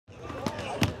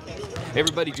Hey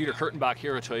everybody, Dieter Kurtenbach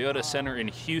here at Toyota Center in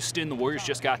Houston. The Warriors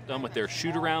just got done with their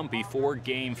shoot-around before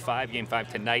Game 5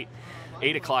 tonight,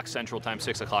 8 o'clock Central Time,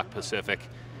 6 o'clock Pacific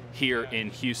here in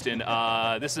Houston.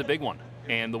 This is a big one,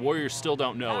 and the Warriors still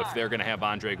don't know if they're going to have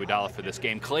Andre Iguodala for this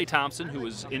game. Klay Thompson, who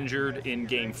was injured in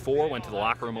Game 4, went to the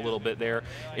locker room a little bit there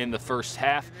in the first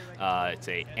half. It's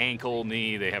an ankle,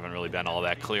 knee. They haven't really been all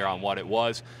that clear on what it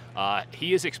was.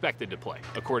 He is expected to play,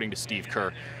 according to Steve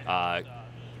Kerr.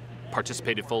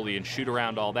 Participated fully in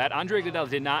shoot-around, all that. Andre Iguodala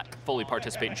did not fully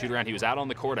participate in shoot-around. He was out on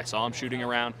the court. I saw him shooting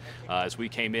around as we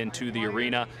came into the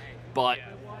arena. But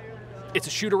it's a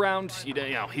shoot-around. You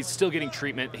know, he's still getting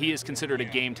treatment. He is considered a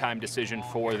game-time decision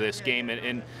for this game.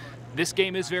 And this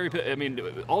game is very, I mean,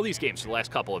 all these games for the last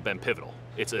couple have been pivotal.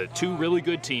 It's two really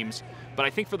good teams. But I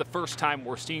think for the first time,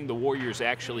 we're seeing the Warriors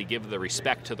actually give the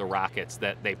respect to the Rockets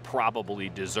that they probably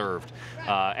deserved.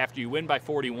 After you win by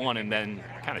 41 and then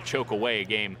kind of choke away a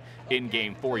game in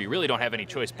Game 4, you really don't have any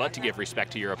choice but to give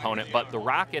respect to your opponent. But the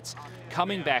Rockets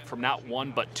coming back from not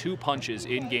one but two punches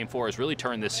in Game 4 has really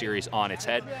turned this series on its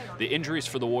head. The injuries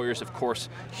for the Warriors, of course,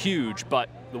 huge, but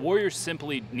the Warriors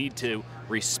simply need to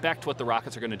respect what the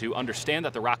Rockets are going to do, understand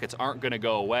that the Rockets aren't going to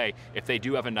go away if they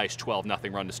do have a nice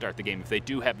 12-0 run to start the game, if they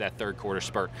do have that third quarter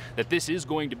spurt, that this is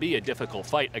going to be a difficult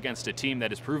fight against a team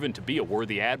that has proven to be a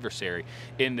worthy adversary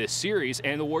in this series,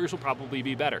 and the Warriors will probably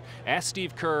be better. Ask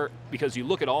Steve Kerr, because you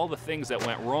look at all the things that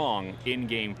went wrong in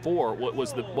Game 4, what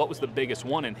was the biggest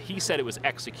one, and he said it was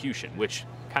execution, which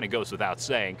kind of goes without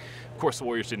saying. Of course, the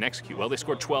Warriors didn't execute well. They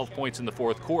scored 12 points in the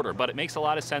fourth quarter, but it makes a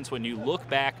lot of sense when you look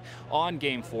back on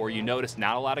Game 4. You notice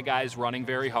not a lot of guys running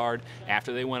very hard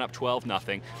after they went up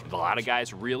 12-0. A lot of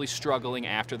guys really struggling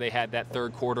after they had that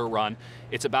third quarter run.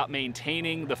 It's about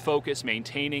maintaining the focus,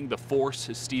 maintaining the force,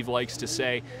 as Steve likes to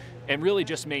say, and really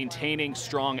just maintaining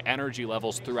strong energy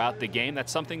levels throughout the game.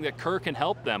 That's something that Kerr can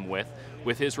help them with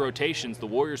his rotations. The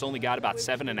Warriors only got about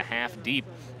 7.5 deep,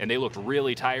 and they looked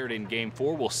really tired in Game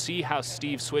 4. We'll see how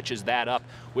Steve switches that up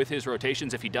with his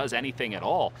rotations, if he does anything at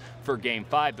all for Game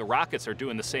 5. The Rockets are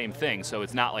doing the same thing, so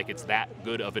it's not like it's that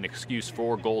good of an excuse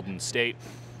for Golden State.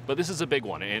 But this is a big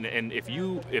one, and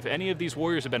if any of these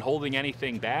Warriors have been holding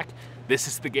anything back, this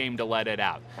is the game to let it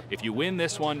out. If you win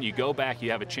this one, you go back, you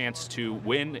have a chance to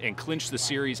win and clinch the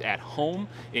series at home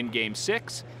in Game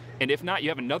 6. And if not, you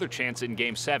have another chance in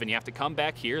Game 7. You have to come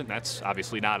back here, and that's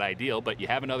obviously not ideal, but you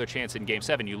have another chance in Game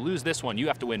 7. You lose this one, you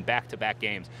have to win back-to-back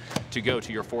games to go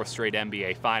to your 4th straight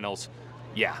NBA Finals.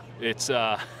 Yeah, it's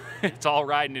all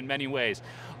riding in many ways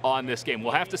on this game.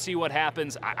 We'll have to see what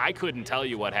happens. I couldn't tell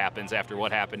you what happens after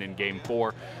what happened in Game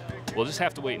 4. We'll just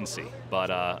have to wait and see. But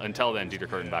until then, Dieter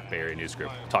Kurtenbach, Bay Area News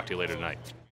Group. Talk to you later tonight.